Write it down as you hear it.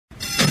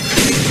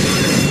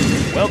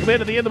Welcome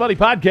into the In the Money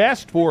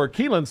podcast for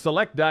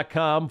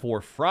KeenelandSelect.com for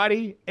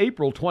Friday,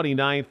 April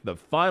 29th, the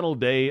final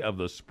day of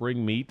the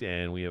spring meet,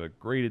 and we have a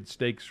graded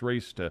stakes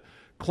race to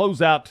close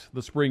out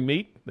the spring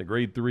meet, the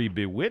Grade 3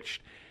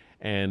 Bewitched.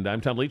 And I'm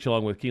Tom Leach,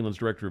 along with Keeneland's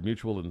Director of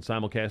Mutual and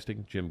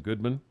Simulcasting, Jim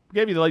Goodman.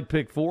 Gave you the late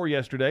pick 4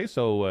 yesterday,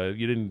 so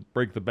you didn't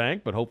break the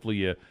bank, but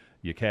hopefully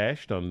you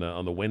cashed on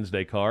the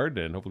Wednesday card,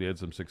 and hopefully you had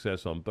some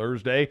success on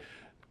Thursday.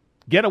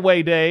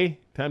 Getaway day,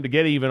 time to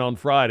get even on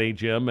Friday,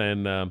 Jim,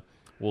 and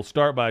we'll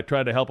start by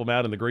trying to help them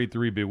out in the Grade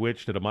 3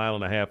 Bewitched at 1.5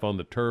 miles on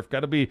the turf.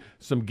 Got to be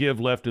some give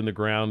left in the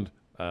ground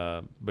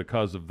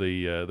because of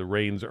the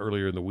rains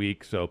earlier in the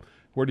week. So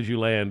where did you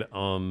land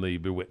on the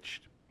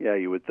Bewitched? Yeah,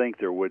 you would think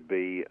there would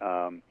be.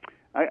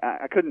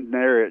 I couldn't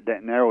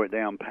narrow it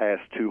down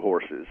past 2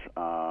 horses.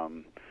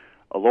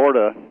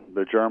 Alorda,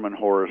 the German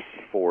horse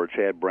for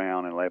Chad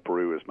Brown and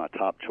Leparoux, is my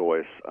top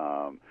choice.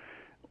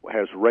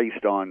 Has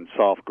raced on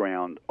soft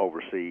ground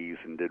overseas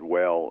and did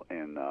well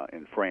in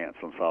France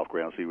on soft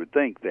ground. So you would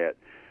think that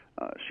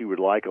she would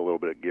like a little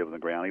bit of give in the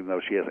ground, even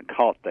though she hasn't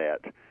caught that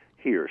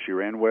here. She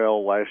ran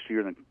well last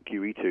year in the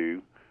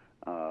QE2.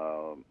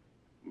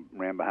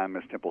 Ran behind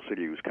Miss Temple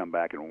City, who's come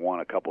back and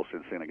won a couple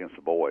since then against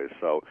the boys.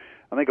 So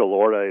I think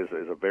Alorda is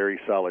a very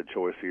solid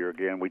choice here.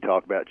 Again, we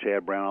talk about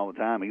Chad Brown all the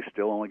time. He's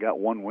still only got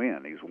 1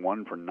 win. He's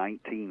 1 for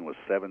 19 with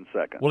 7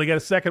 seconds. Well, he got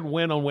a second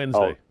win on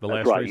Wednesday. The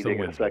last right. race He on did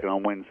Wednesday. Get a second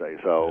on Wednesday.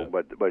 So,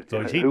 yeah. but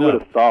so who would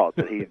have thought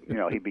that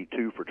he'd be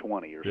 2 for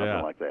 20 or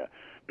something like that?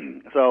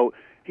 So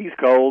he's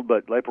cold,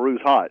 but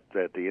Leparoux's hot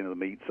at the end of the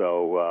meet.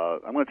 So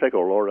I'm going to take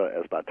Alorda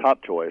as my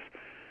top choice.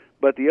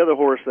 But the other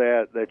horse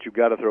that you've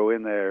got to throw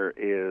in there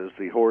is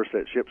the horse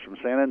that ships from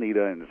Santa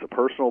Anita, and it's a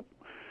personal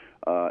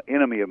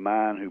enemy of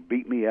mine who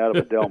beat me out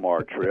of a Del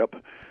Mar trip.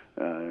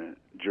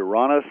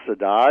 Girona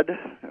Ciudad,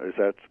 is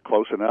that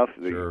close enough?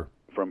 Sure.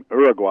 From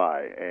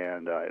Uruguay,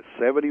 and it's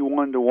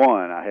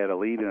 71-1. I had a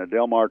lead in a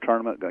Del Mar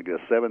tournament, going to get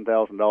a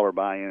 $7,000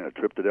 buy-in, a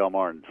trip to Del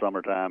Mar in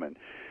summertime, and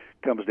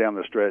comes down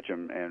the stretch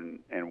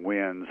and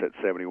wins at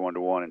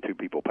 71-1, and 2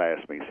 people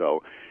passed me.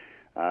 So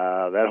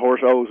that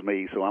horse owes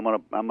me. So I'm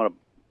gonna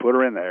put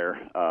her in there.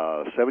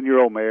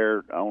 7-year-old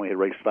mare. I only had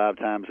raced 5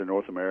 times in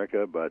North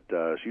America, but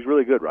she's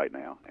really good right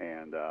now.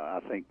 And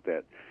I think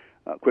that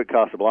Quick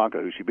Casablanca,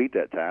 who she beat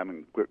that time,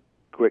 and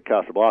Quick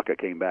Casablanca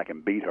came back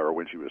and beat her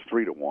when she was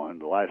 3-1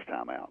 the last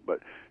time out.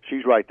 But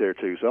she's right there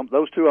too. So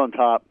those 2 on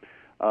top.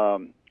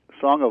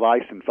 Song of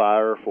Ice and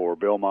Fire for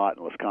Belmont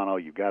and Lascano.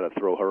 You've got to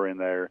throw her in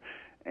there.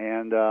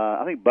 And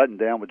I think Button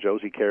Down with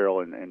Josie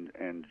Carroll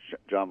and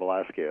John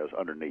Velasquez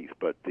underneath.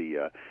 But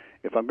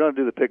if I'm going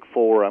to do the pick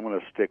 4, I'm going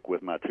to stick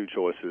with my 2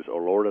 choices,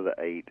 Alorda the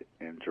 8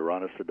 and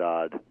Girona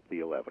Ciudad the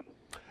 11.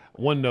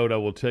 One note I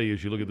will tell you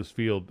as you look at this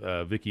field,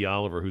 Vicky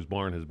Oliver, whose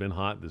barn has been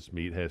hot this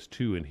meet, has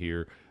 2 in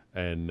here.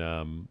 And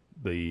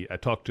I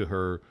talked to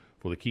her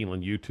for the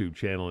Keeneland YouTube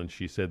channel, and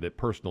she said that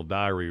Personal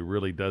Diary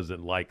really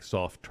doesn't like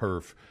soft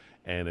turf.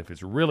 And if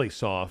it's really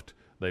soft,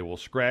 they will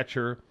scratch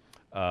her.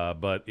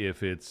 But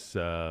if it's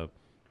if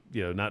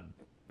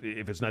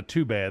it's not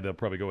too bad, they'll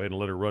probably go ahead and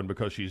let her run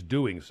because she's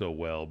doing so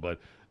well. But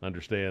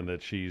understand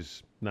that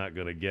she's not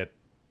going to get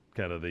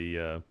kind of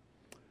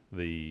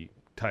the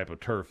type of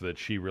turf that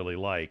she really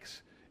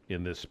likes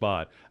in this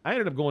spot. I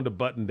ended up going to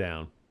Button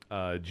Down.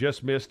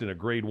 Just missed in a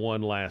Grade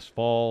 1 last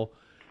fall,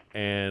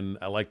 and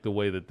I like the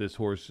way that this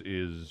horse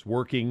is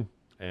working.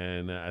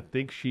 And I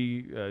think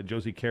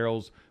Josie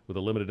Carroll's, with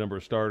a limited number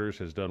of starters,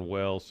 has done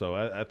well. So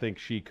I think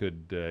she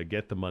could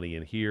get the money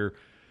in here.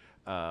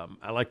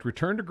 I liked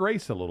Return to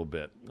Grace a little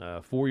bit.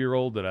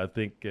 4-year-old that I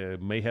think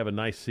may have a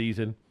nice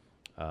season.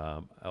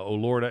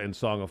 Alorda and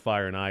Song of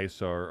Fire and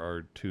Ice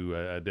are 2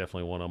 I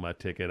definitely want on my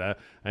ticket. I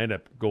end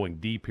up going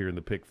deep here in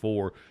the pick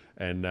 4.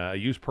 And I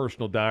use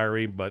Personal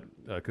Diary, but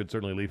could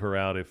certainly leave her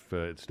out if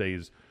it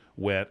stays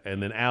wet.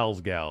 And then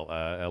Al's Gal,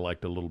 I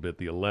liked a little bit,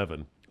 the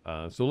 11.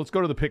 So let's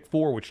go to the pick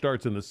 4, which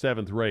starts in the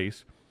 7th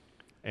race.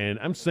 And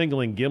I'm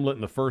singling Gimlet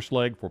in the first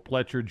leg for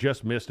Pletcher.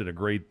 Just missed at a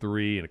Grade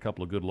 3 and a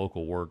couple of good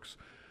local works.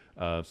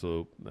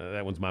 So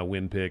that one's my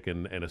win pick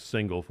and a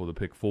single for the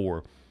pick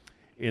 4.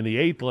 In the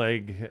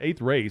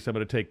 8th race, I'm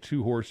going to take 3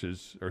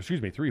 horses.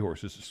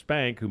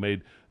 Spank, who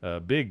made a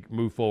big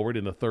move forward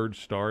in the 3rd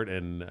start,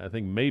 and I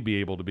think may be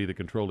able to be the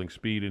controlling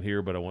speed in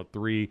here, but I want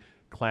 3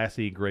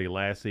 Classy Gray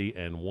Lassie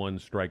and 1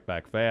 Strike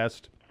Back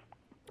Fast.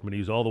 I'm going to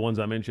use all the ones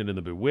I mentioned in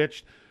the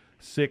Bewitched,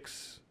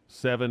 6,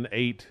 7,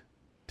 8,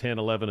 10,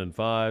 11, and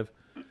 5.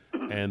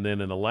 And then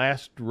in the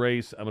last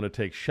race, I'm going to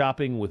take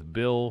Shopping with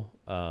Bill.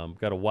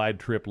 Got a wide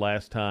trip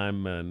last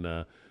time,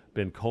 and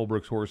Ben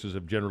Colebrook's horses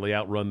have generally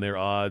outrun their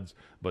odds,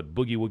 but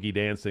Boogie Woogie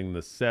Dancing,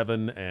 the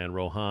 7, and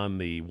Rohan,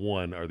 the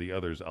 1, are the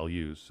others I'll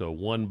use. So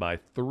 1 by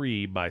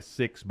 3 by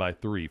 6 by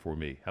 3 for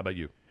me. How about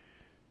you?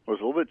 It was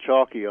a little bit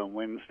chalky on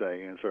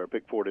Wednesday, and so our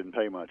pick 4 didn't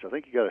pay much. I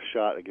think you got a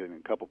shot at getting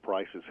a couple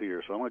prices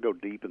here, so I'm going to go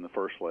deep in the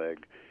first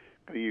leg.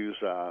 I'm going to use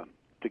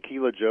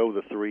Tequila Joe,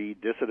 the 3,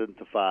 Dissident,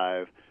 the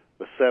 5,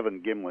 the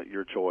 7, Gimlet,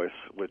 your choice,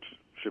 which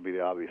should be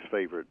the obvious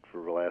favorite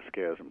for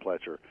Velasquez and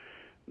Pletcher.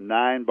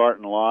 9,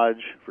 Barton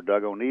Lodge for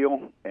Doug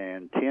O'Neill,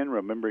 and 10,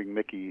 Remembering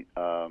Mickey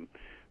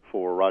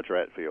for Roger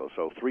Atfield.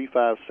 So 3,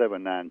 5,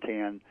 7, 9,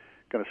 10.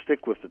 Going to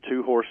stick with the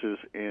 2 horses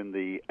in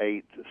the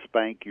 8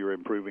 Spank Your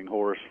Improving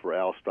Horse for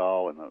Al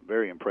Stahl, and a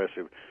very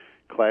impressive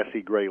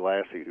Classy Gray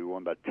Lassie, who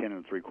won by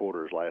 10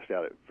 3/4 last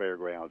out at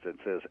Fairgrounds, and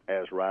says,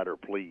 "As rider,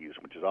 please,"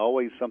 which is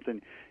always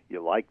something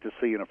you like to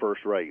see in a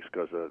first race,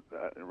 because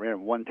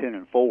ran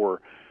 110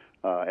 4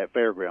 at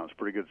Fairgrounds,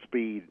 pretty good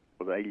speed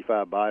with an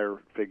 85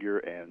 buyer figure,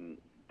 and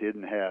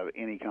didn't have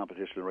any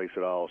competition in the race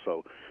at all.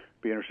 So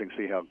be interesting to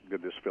see how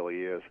good this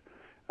filly is.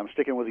 I'm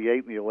sticking with the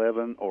 8 and the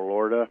 11,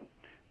 Orlorda,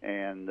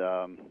 and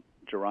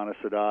Jorana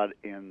Sadat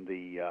in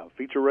the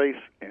feature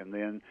race. And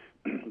then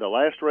the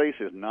last race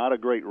is not a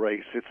great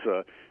race. It's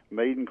a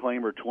maiden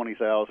claimer,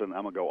 20,000.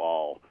 I'm going to go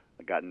all.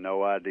 I got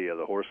no idea.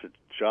 The horse that's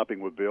shopping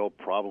with Bill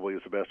probably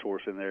is the best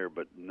horse in there,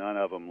 but none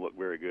of them look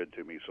very good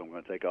to me, so I'm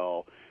going to take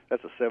all.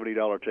 That's a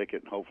 $70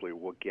 ticket, and hopefully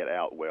we'll get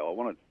out well. I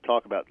want to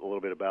talk about a little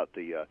bit about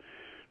the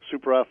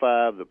Super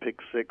I-5, the Pick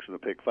 6, and the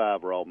Pick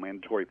 5 are all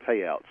mandatory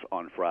payouts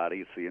on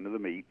Friday. It's the end of the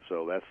meet,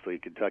 so that's the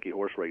Kentucky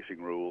horse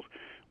racing rules.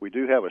 We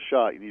do have a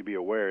shot. You need to be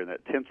aware in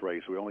that 10th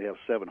race, we only have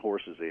 7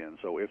 horses in,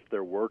 so if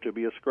there were to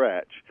be a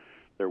scratch,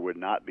 there would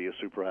not be a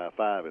Super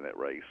I-5 in that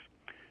race.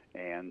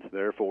 And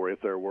therefore,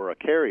 if there were a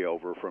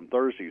carryover from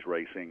Thursday's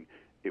racing,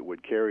 it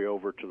would carry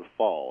over to the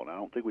fall. And I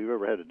don't think we've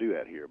ever had to do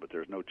that here, but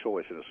there's no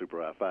choice in a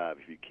Super I-5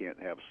 if you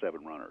can't have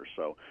 7 runners.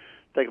 So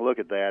take a look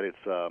at that.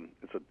 It's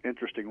an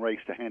interesting race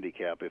to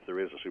handicap if there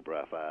is a Super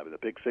I-5. And the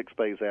Pick 6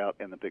 pays out,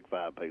 and the Pick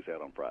 5 pays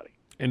out on Friday.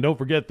 And don't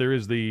forget, there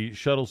is the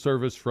shuttle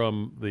service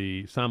from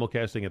the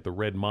simulcasting at the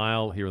Red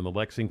Mile here in the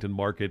Lexington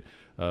market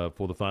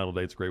for the final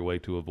day. It's a great way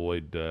to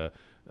avoid the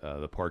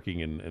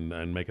parking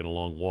and making a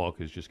long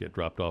walk, is just get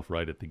dropped off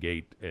right at the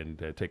gate and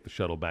take the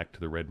shuttle back to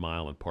the Red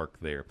Mile and park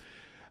there.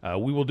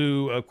 We will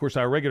do, of course,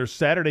 our regular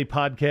Saturday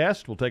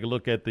podcast. We'll take a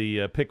look at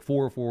the Pick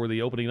 4 for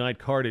the opening night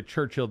card at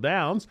Churchill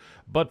Downs.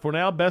 But for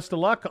now, best of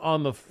luck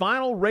on the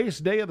final race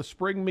day of the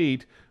spring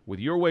meet with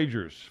your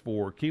wagers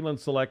for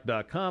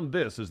KeenelandSelect.com.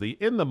 This is the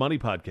In the Money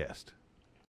podcast.